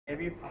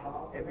Every,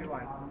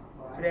 everyone.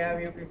 Today I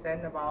will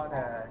present about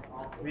the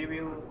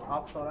review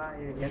of solar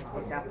irradiance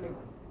forecasting.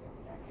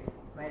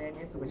 My name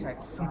is Supachai.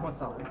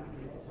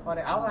 For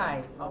the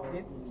outline of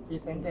this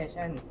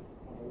presentation,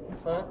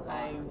 first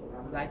I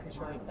would like to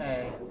show.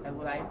 I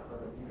would like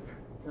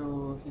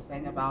to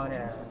present about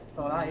the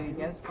solar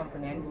irradiance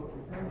components.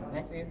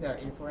 Next is the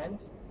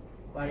influence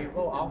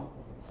variable of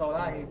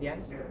solar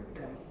irradiance.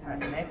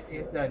 Next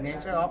is the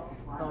nature of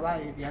solar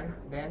irradiance.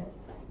 Then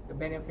the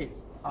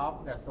benefits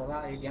of the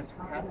solar irradiance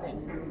forecasting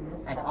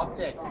and the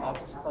object of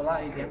solar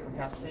irradiance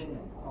forecasting.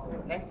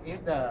 Next is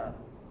the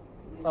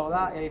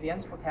solar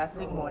irradiance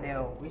forecasting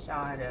model, which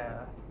are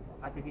the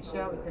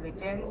artificial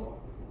intelligence,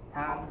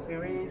 time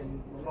series,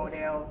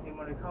 model,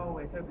 numerical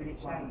weather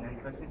prediction, and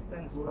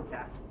persistence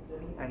forecast.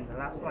 And the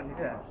last one is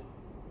the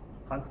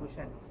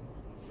conclusions.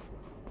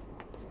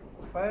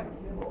 First,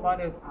 for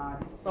the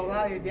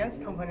solar irradiance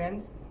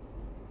components,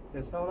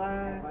 the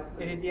solar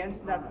irradiance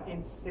that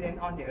incident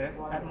on the Earth's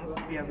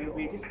atmosphere will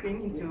be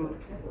distinct into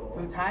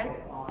two types,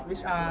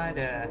 which are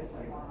the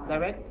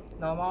direct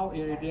normal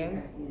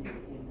irradiance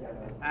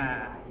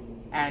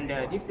and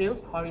the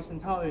diffuse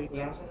horizontal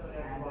irradiance.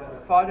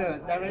 For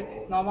the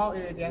direct normal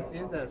irradiance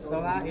is the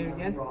solar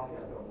irradiance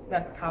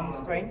that comes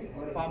straight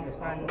from the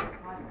sun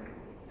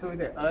to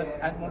the Earth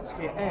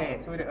atmosphere,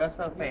 to the Earth's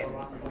surface.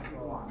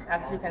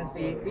 As you can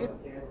see, this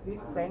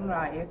straight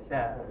line is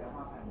the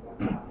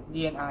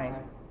DNI.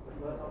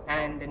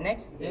 And the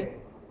next is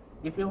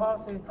diffuse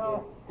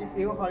horizontal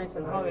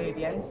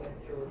irradiance,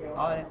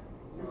 or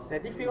the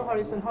diffuse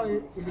horizontal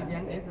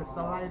irradiance is the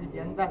solar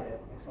irradiance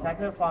that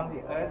scatters from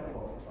the Earth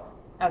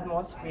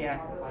atmosphere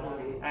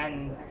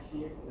and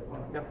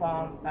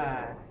from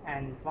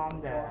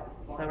the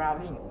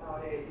surrounding.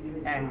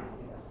 And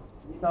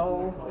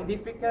so in this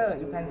figure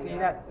you can see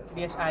that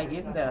DHI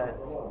is the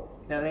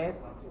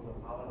less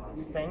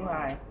straight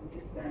line,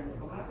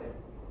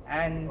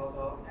 and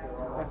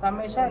the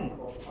summation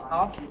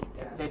of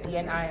the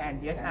DNI and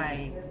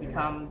DHI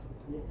becomes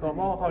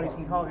global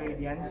horizontal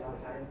irradiance.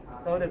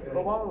 So the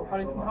global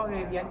horizontal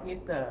irradiance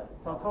is the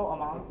total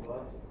amount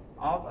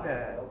of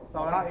the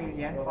solar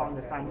irradiance from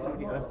the sun to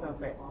the Earth's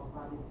surface.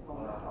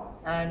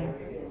 And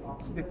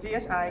the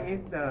DHI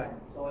is the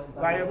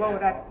variable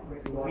that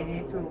we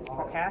need to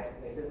forecast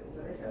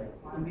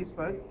in this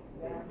work.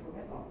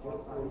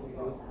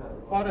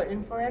 For the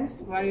influence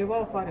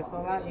variable for the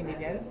solar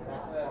irradiance,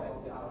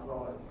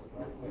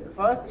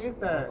 first is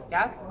the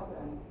gas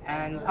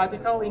and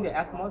particle in the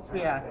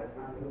atmosphere.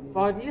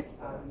 For this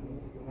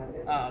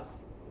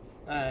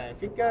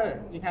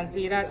figure, you can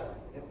see that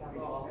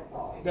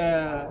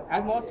the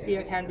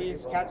atmosphere can be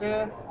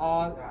scattered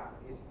or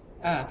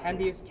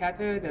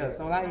the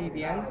solar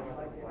irradiance.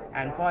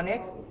 And for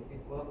next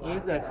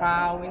is the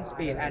cloud wind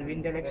speed and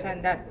wind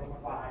direction, that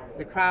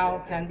the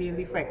cloud can be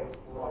reflected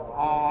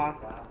or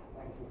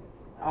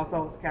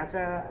also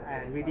scatter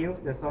and reduce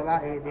the solar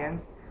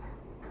irradiance.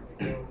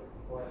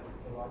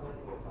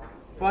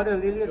 For the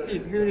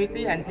relative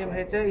humidity and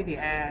temperature in the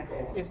air,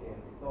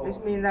 which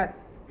means that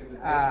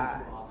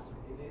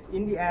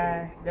in the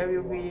air there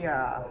will be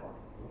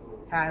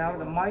kind of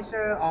the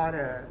moisture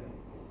or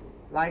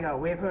like a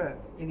vapor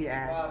in the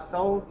air.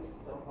 So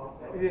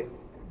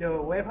the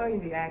vapor in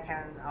the air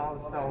can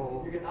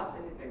also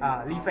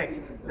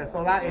reflect the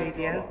solar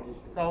irradiance.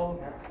 So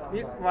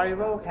this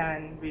variable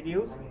can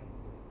reduce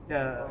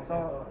the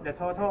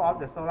total of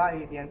the solar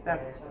irradiance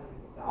that's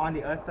on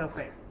the Earth's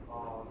surface.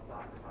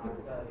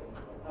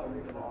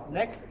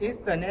 Next is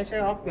the nature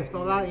of the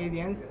solar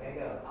irradiance.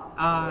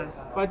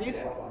 For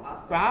this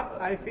graph,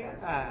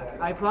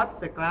 I plot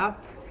the graph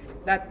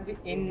that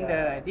in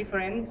the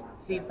different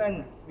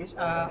seasons, which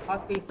are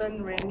hot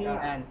season, rainy,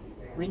 and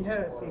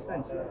winter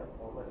seasons.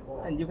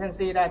 And you can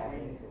see that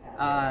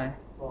the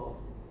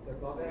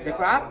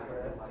graph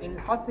in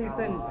hot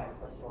season,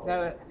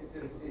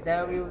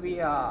 there will be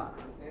a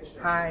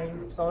high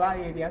solar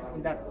irradiance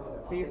in that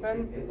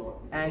season,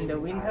 and the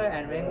winter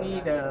and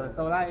rainy, the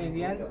solar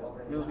irradiance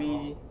will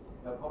be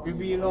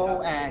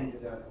low, and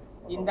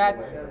in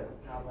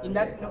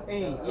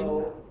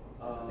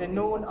the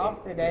noon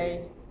of the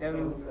day there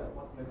will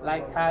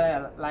like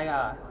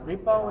a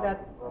ripple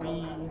that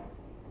we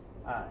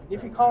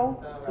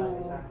difficult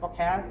to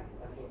forecast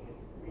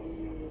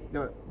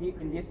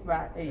in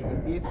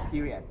this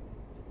period.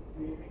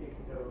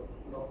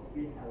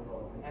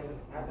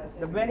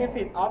 The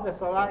benefit of the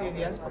solar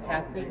irradiance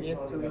forecasting is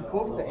to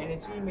improve the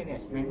energy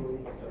management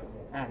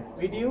and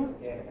reduce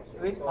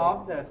risk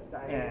of the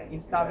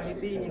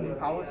instability in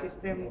power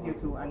system due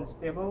to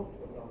unstable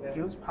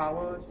huge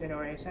power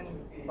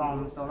generation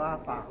from solar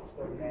farms.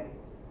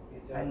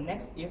 And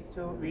next is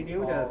to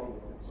reduce the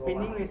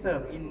spinning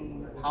reserve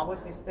in power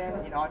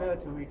system in order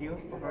to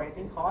reduce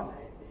operating costs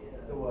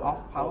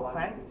of power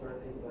plant.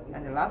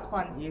 And the last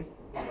one is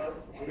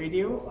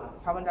reduce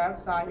carbon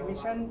dioxide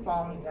emission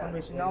from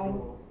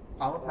conventional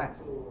power plant.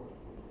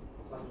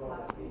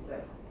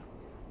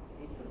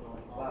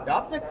 The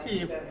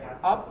objective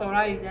of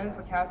solar irradiance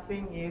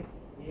forecasting is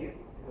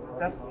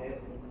just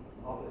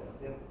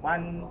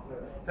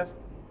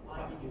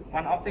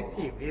one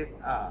objective is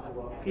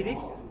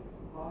predict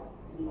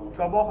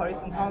global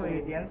horizontal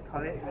irradiance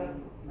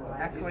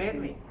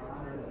accurately.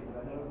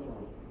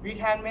 We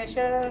can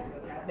measure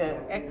the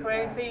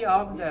accuracy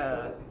of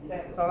the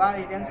solar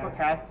irradiance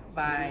forecast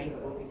by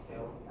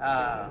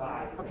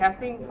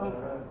forecasting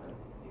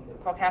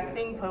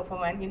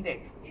performance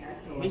index,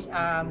 which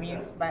are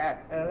mean bias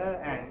error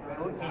and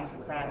root mean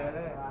square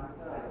error.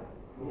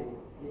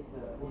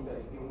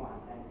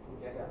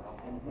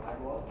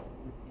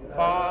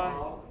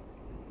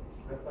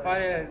 For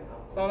the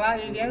solar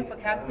irradiance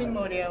forecasting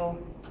model,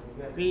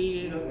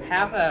 we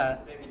have a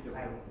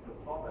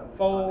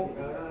four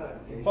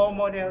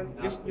model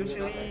which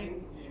usually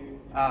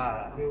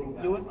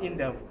used in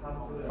the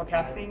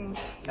forecasting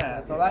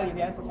solar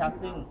irradiance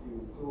forecasting,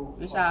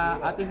 which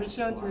are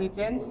artificial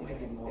intelligence,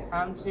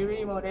 time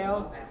series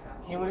models,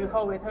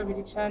 numerical weather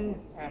prediction,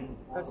 and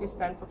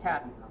persistent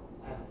forecast.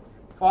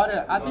 For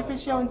the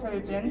artificial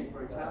intelligence,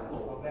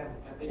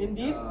 in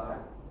this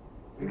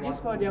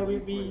model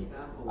we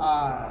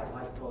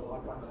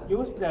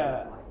use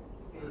the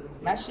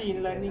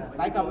machine learning,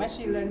 like a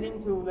machine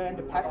learning, to learn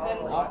the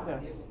pattern of the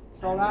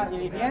solar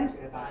irradiance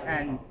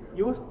and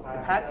use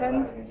the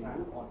pattern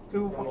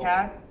to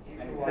forecast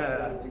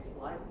the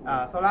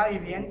solar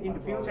irradiance in the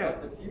future.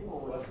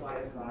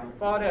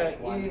 For the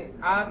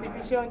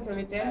artificial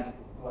intelligence,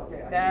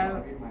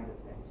 there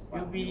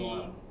will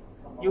be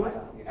used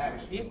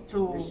these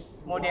two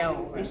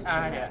models, which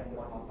are the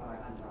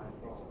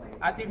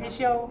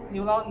artificial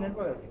neural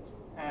network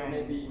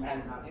and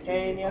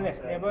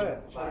k-nearest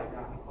neighbor,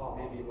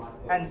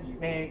 and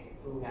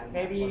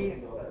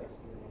maybe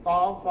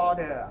for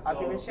the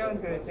artificial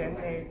intelligence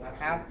they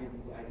have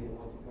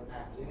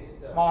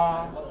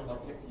more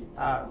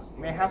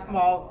may have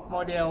more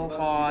model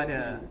for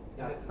the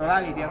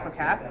solar irradiance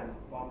forecast.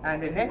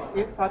 And the next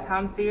is for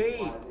time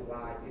series.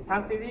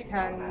 Time series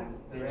can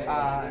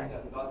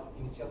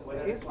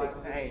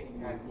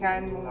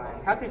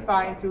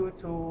classify into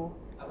two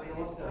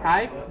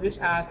types, which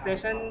are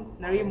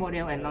stationary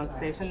model and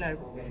non-stationary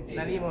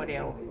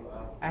model.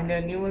 And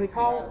the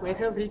numerical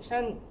weather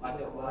prediction,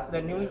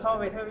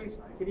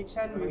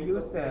 will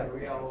use the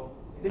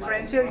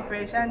differential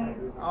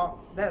equation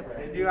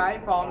that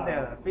derived from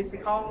the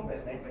physical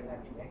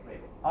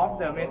of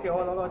the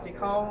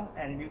meteorological,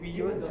 and will be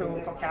used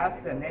to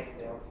forecast the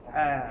next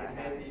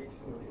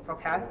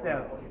forecast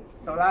the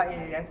solar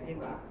irradiance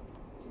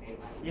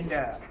in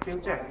the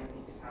future.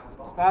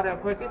 For the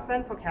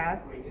persistent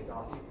forecast,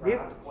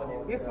 this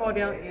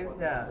model is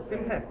the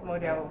simplest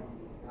model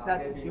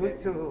that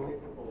used to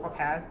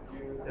forecast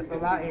the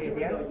solar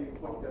irradiance.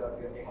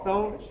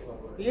 So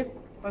this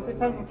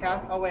persistent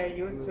forecast always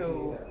used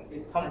to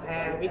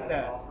compare with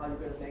the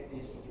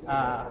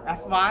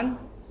advanced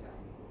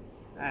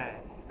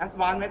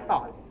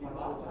method.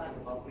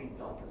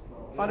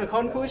 For the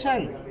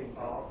conclusion,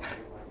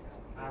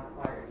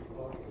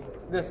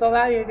 the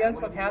solar irradiance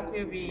forecast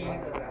will be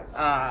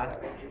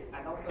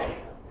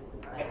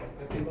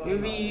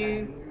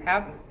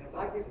have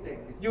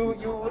you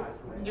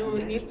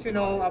need to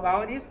know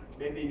about this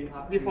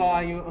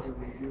before you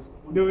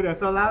do the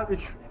solar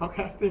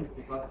forecasting.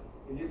 Because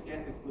in this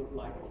case, it looks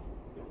like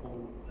the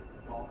whole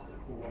box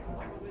full of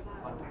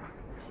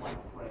one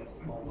phrase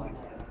or one.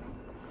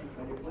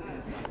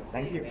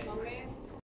 Thank you.